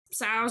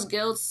sows,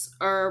 gilts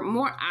are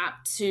more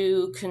apt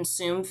to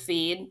consume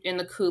feed in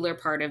the cooler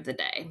part of the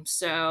day.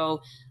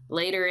 So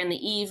later in the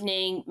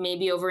evening,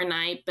 maybe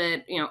overnight,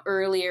 but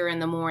earlier in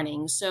the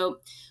morning. So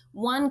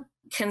one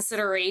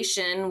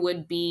consideration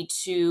would be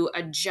to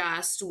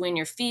adjust when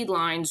your feed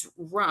lines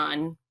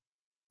run,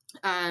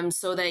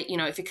 so that,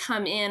 if you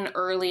come in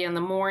early in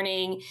the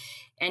morning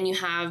and you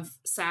have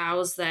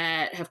sows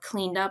that have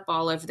cleaned up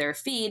all of their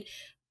feed,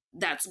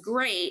 that's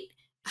great.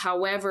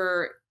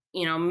 However,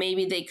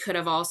 maybe they could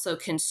have also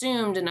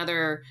consumed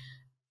another,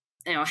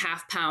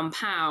 half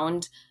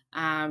pound,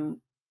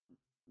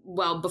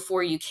 well,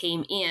 before you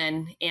came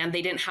in, and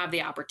they didn't have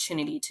the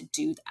opportunity to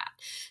do that.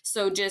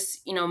 So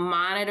just,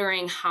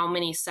 monitoring how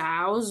many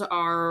sows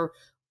are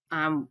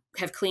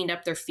have cleaned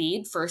up their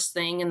feed first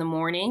thing in the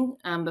morning,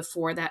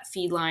 before that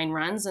feed line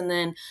runs, and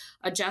then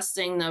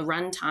adjusting the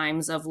run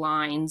times of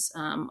lines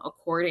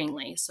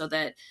accordingly, so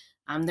that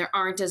there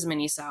aren't as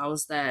many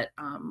sows that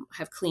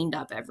have cleaned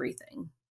up everything.